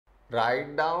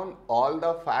Write down all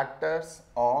the factors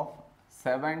of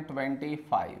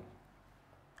 725.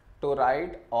 To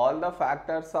write all the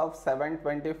factors of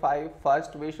 725,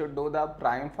 first we should do the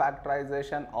prime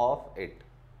factorization of it.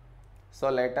 So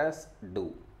let us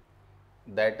do.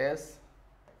 That is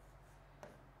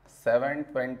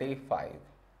 725.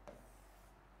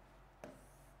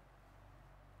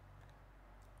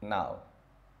 Now,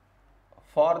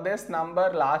 for this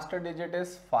number last digit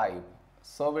is 5.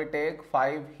 So we take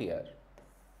 5 here.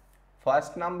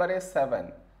 First number is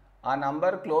 7. A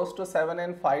number close to 7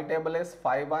 in 5 table is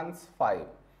 5 ones 5.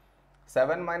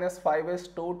 7 minus 5 is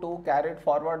 2. 2 carried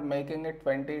forward making it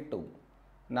 22.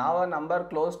 Now a number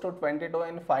close to 22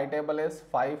 in 5 table is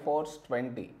 5 fours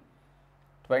 20.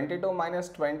 22 minus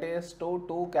 20 is 2.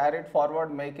 2 carried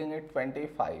forward making it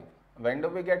 25. When do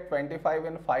we get 25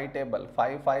 in 5 table?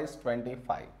 5 5 is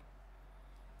 25.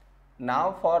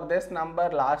 Now for this number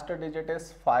last digit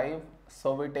is 5,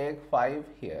 so we take 5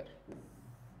 here.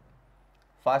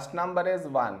 First number is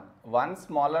 1. 1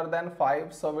 smaller than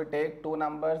 5, so we take 2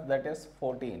 numbers, that is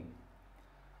 14.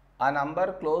 A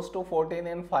number close to 14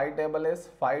 in 5 table is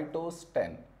 5 2's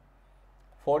 10.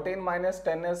 14 minus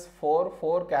 10 is 4.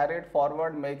 4 carried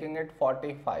forward making it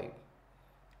 45.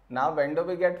 Now when do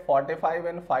we get 45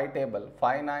 in 5 table?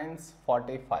 5 9's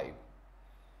 45.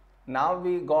 Now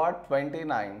we got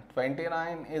 29.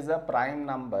 29 is a prime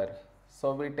number.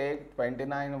 So we take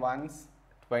 29 ones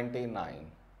 29.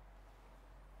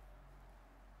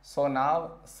 So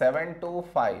now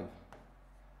 725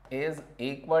 is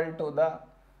equal to the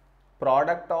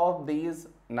product of these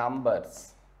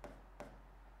numbers.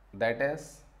 That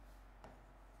is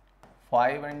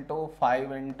 5 into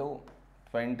 5 into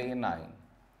 29.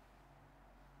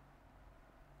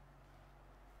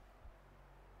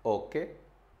 Okay.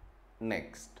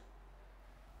 Next,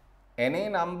 any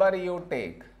number you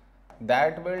take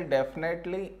that will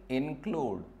definitely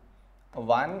include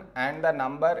 1 and the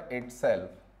number itself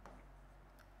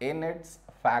in its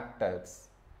factors.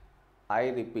 I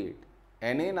repeat,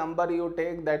 any number you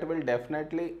take that will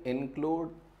definitely include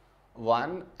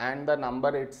 1 and the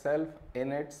number itself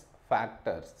in its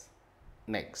factors.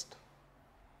 Next,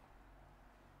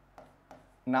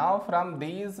 now from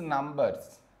these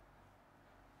numbers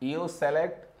you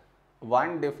select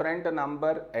one different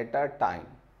number at a time.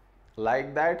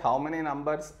 Like that, how many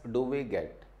numbers do we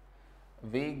get?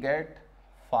 We get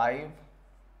 5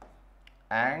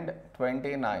 and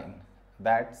 29.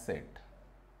 That's it.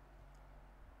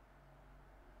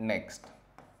 Next,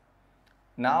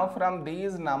 now from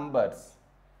these numbers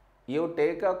you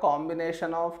take a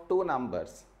combination of two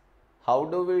numbers. How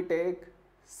do we take?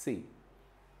 See,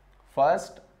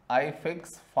 first I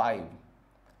fix 5.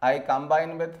 I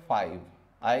combine with 5.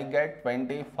 I get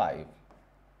 25.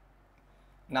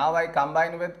 Now I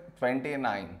combine with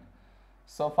 29.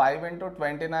 So 5 into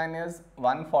 29 is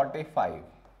 145.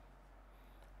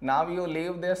 Now you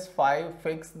leave this 5,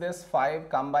 fix this 5,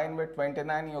 combine with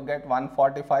 29, you get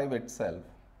 145 itself.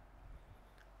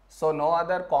 So no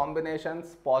other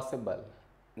combinations possible.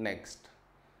 Next,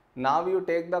 now you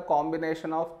take the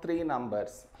combination of three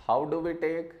numbers. How do we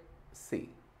take? See.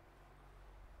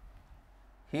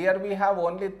 Here we have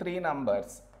only 3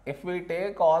 numbers. If we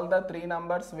take all the 3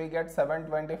 numbers, we get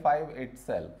 725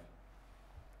 itself.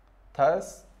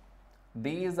 Thus,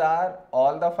 these are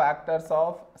all the factors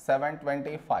of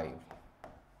 725.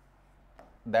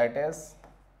 That is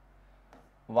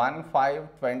 1 5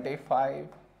 25,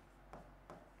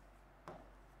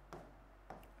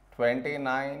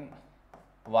 29,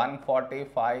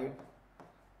 145,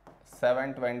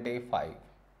 725.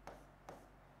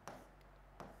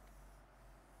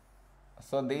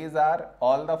 So these are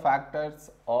all the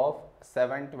factors of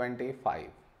 725.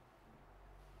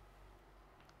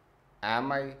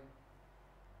 Am I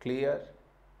clear?